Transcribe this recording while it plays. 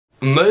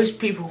Most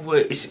people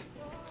would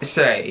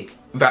say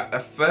that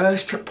the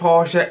first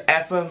Porsche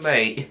ever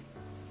made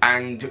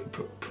and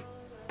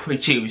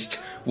produced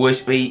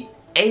was the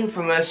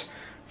infamous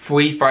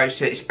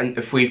 356 and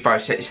the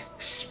 356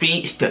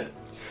 Speedster,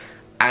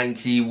 and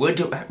he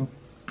would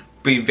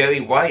be very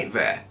right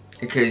there,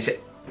 because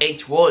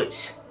it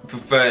was the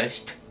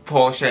first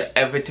Porsche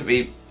ever to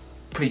be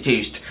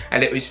produced,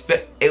 and it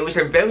was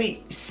a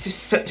very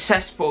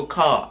successful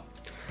car.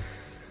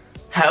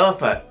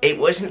 However, it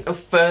wasn't the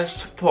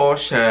first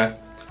Porsche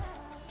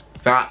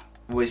that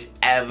was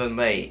ever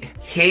made.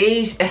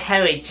 Here's a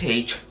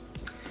heritage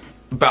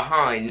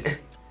behind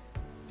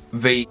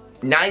the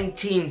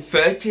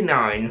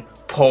 1939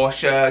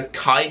 Porsche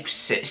Type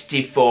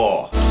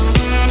 64.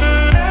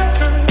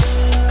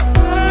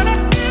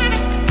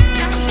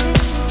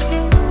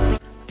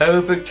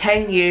 Over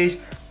 10 years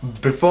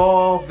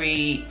before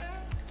the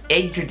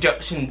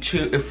introduction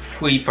to the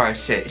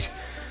 356,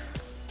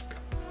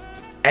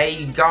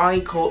 a guy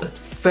called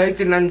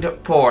Ferdinand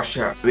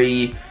Porsche,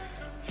 the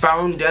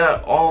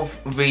founder of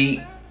the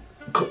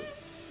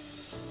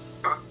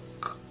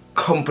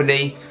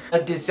company,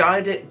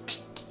 decided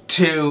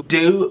to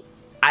do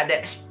an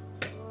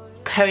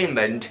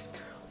experiment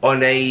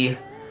on a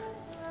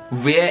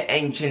rear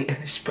engine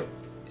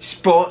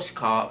sports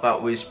car that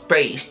was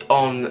based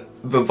on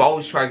the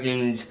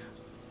Volkswagen's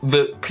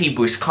The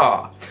People's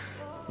Car,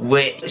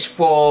 which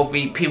for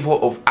the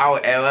people of our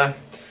era,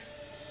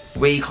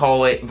 we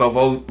call it the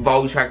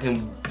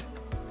Volkswagen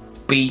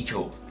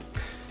Beetle.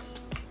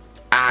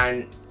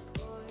 And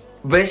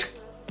this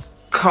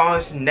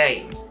car's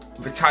name,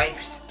 the Type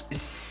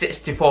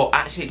 64,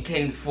 actually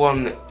came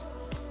from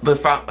the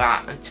fact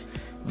that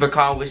the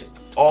car was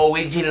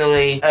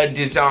originally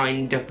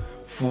designed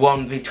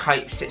from the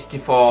Type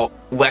 64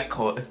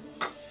 record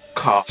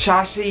car.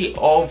 Chassis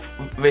of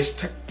this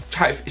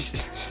Type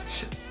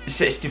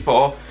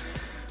 64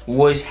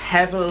 was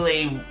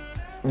heavily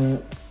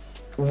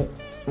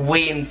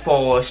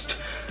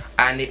reinforced,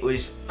 and it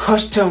was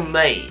custom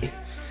made,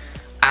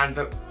 and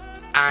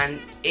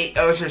it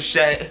also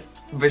shared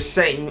the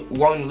same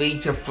 1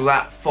 litre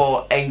flat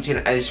 4 engine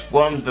as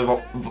from the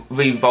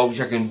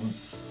Volkswagen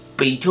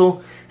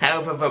Beetle.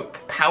 However, the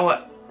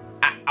power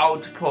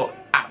output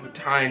at the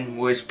time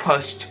was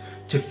pushed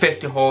to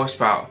 50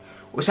 horsepower,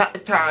 which at the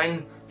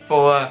time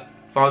for a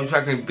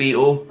Volkswagen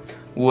Beetle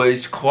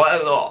was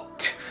quite a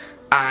lot,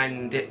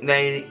 and it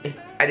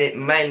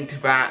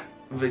meant that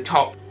the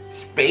top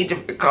speed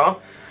of the car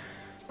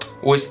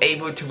was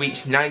able to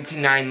reach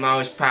 99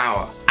 miles per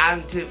hour.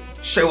 And to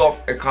show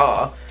off the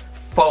car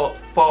for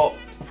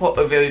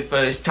the very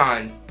first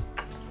time,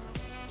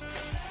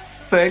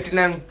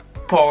 Ferdinand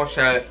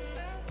Porsche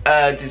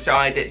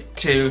decided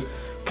to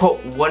put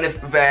one of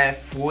their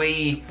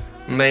 3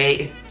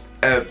 made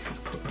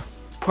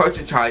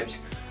prototypes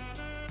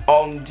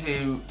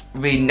onto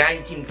the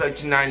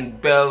 1939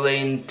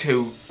 Berlin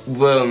to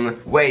Rome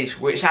race,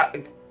 which at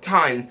the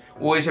time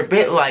was a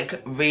bit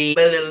like the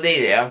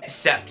Berlin,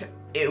 except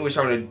it was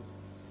on a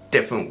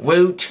different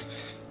route,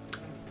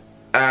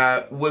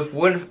 with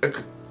one of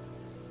the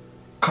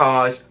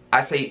cars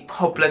as a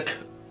public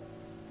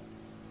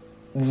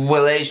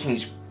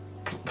relations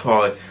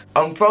ploy.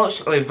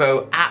 Unfortunately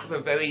though, at the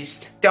very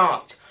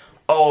start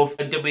of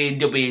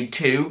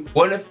WW2,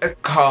 one of the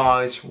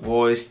cars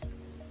was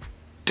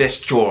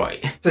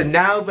destroyed. So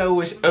now there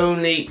was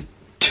only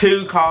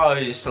 2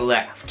 cars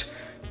left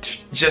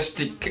just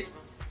to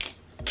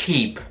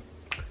keep.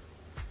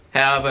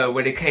 However,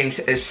 when it came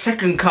to a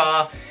second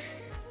car,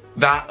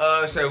 that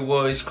also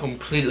was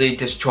completely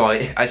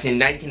destroyed, as in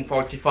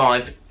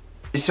 1945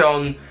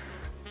 some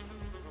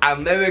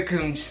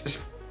American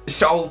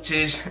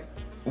soldiers,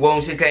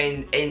 once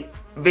again,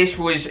 this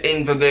was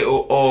in the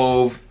middle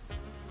of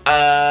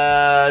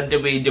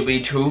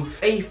WW2,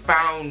 they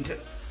found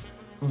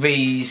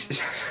the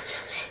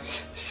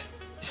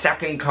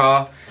second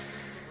car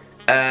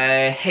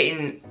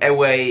hidden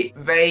away.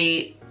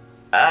 They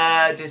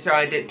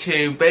decided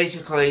to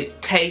basically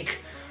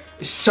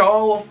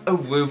saw off a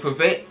roof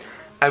of it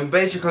and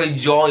basically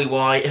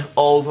joyride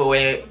all the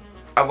way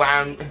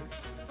around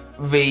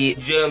the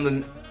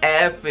German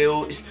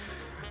airfields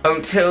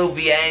until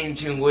the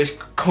engine was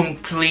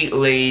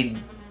completely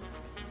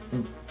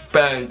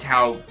burnt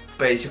out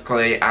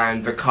basically,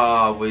 and the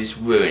car was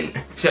ruined.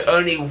 So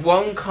only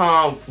 1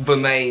 car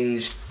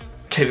remains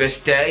to this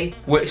day,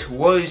 which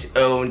was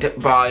owned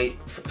by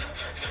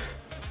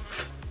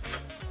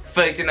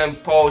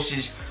Ferdinand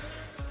Porsche's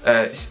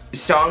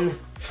son,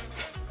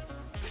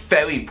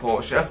 Ferry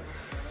Porsche,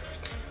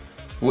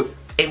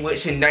 in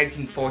which in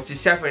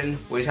 1947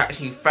 was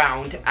actually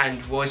found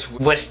and was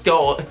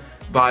restored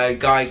by a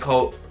guy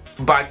called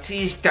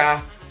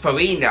Battista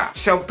Farina.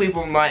 Some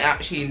people might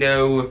actually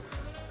know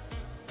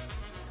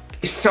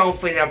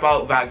something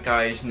about that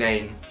guy's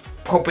name,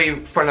 probably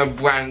from a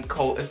brand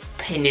called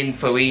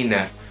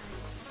Pininfarina.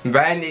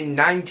 Then in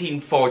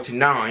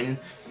 1949,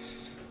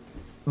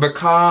 the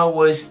car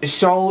was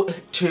sold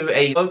to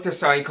a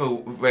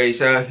motorcycle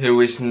racer who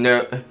was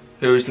known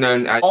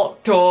as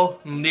Otto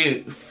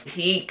Neuf.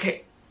 He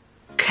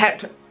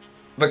kept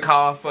the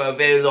car for a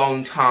very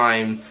long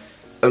time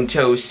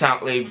until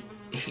sadly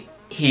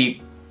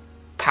he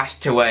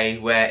passed away,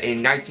 where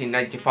in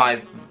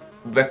 1995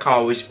 the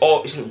car was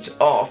auctioned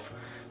off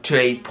to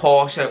a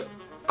Porsche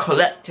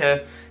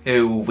collector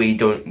who we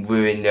don't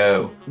really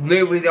know.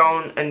 Moving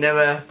on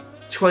another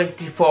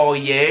 24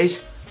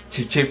 years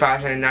to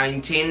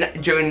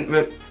 2019, during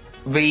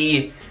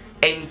the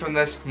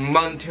infamous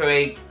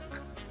Monterey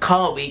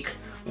Car Week,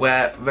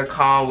 where the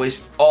car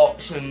was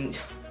auctioned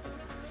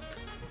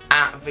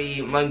at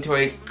the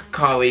Monterey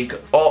Car Week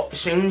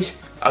auctions,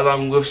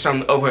 along with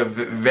some other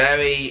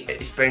very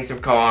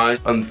expensive cars.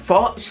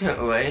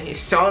 Unfortunately,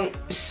 some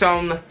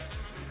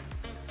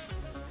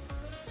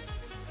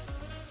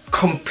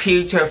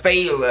computer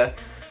failure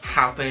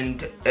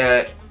happened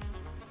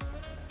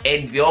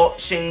in the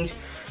auctions,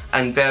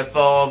 and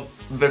therefore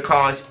the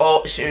car's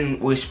auction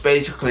was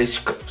basically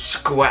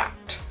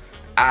scrapped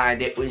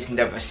and it was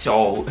never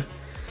sold,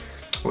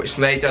 which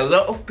made a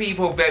lot of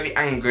people very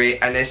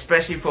angry, and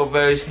especially for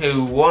those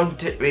who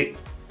wanted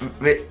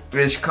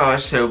this car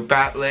so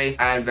badly,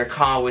 and the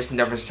car was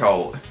never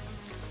sold.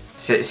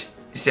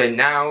 So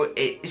now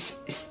it's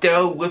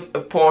still with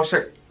a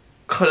Porsche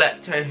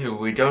collector who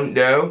we don't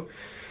know,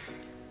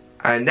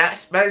 and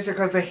that's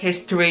basically the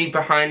history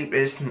behind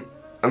this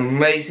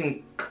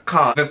amazing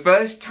car. The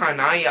first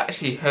time I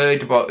actually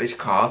heard about this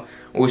car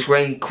was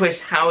when Chris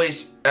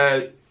Harris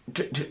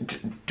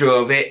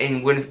drove it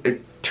in one of the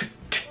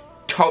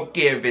Top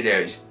Gear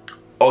videos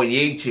on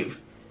YouTube.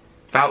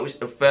 That was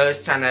the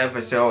first time I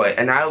ever saw it,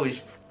 and I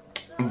was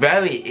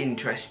very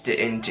interested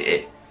into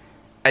it.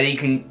 And you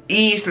can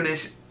easily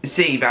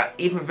see that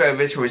even though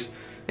this was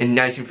in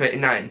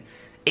 1939,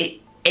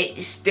 it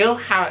still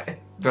had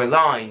the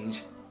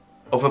lines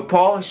of a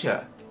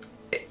Porsche.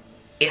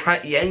 It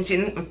had the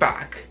engine in the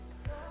back,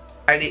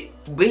 and it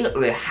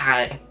really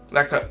had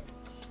like an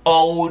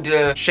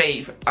older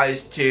shape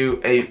as to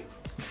a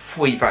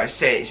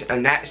 356,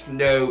 and that's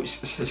no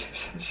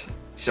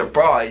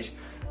surprise.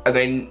 I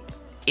mean,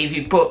 if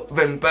you put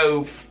them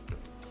both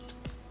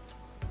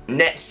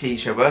next to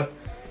each other,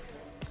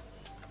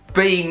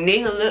 they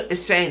nearly look the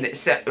same,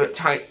 except that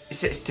Type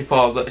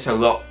 64 looks a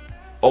lot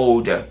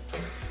older.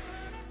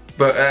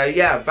 But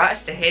yeah,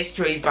 that's the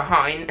history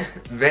behind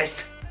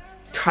this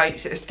Type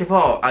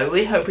 64. I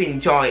really hope you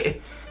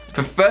enjoyed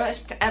the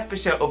first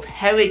episode of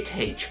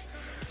Heritage.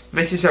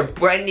 This is a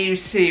brand new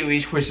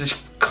series which is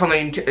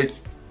coming to the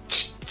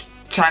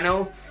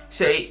channel.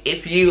 So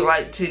if you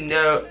like to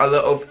know a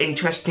lot of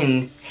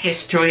interesting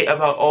history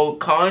about old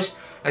cars,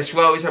 as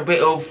well as a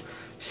bit of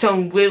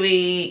some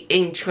really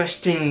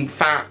interesting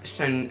facts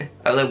and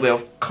a little bit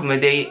of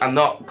comedy, I'm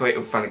not great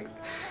with funny.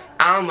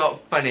 I'm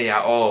not funny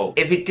at all.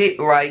 If you did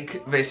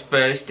like this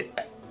first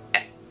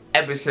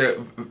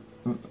episode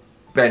of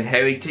then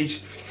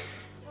Heritage,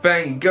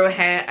 then go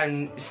ahead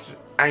and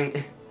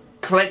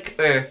click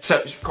the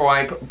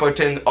subscribe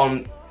button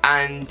on,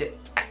 and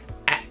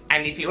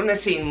if you want to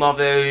see more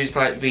videos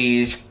like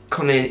these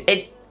coming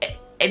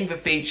in the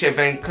future,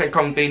 then click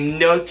on the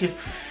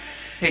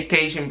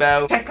notification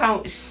bell. Check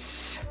out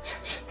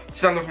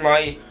some of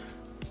my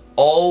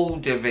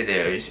older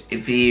videos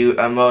if you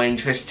are more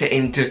interested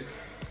into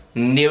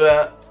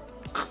newer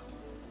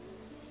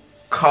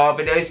car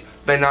videos.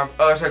 Then I've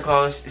also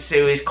got a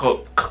series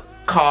called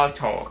Car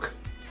Talk,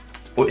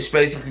 which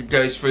basically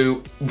goes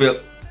through the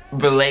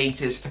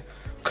latest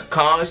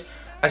cars,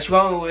 as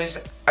well as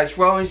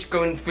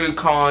going through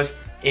cars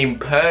in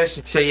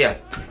person. So yeah,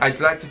 I'd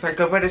like to thank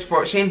everybody for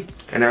watching,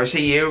 and I'll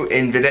see you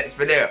in the next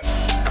video.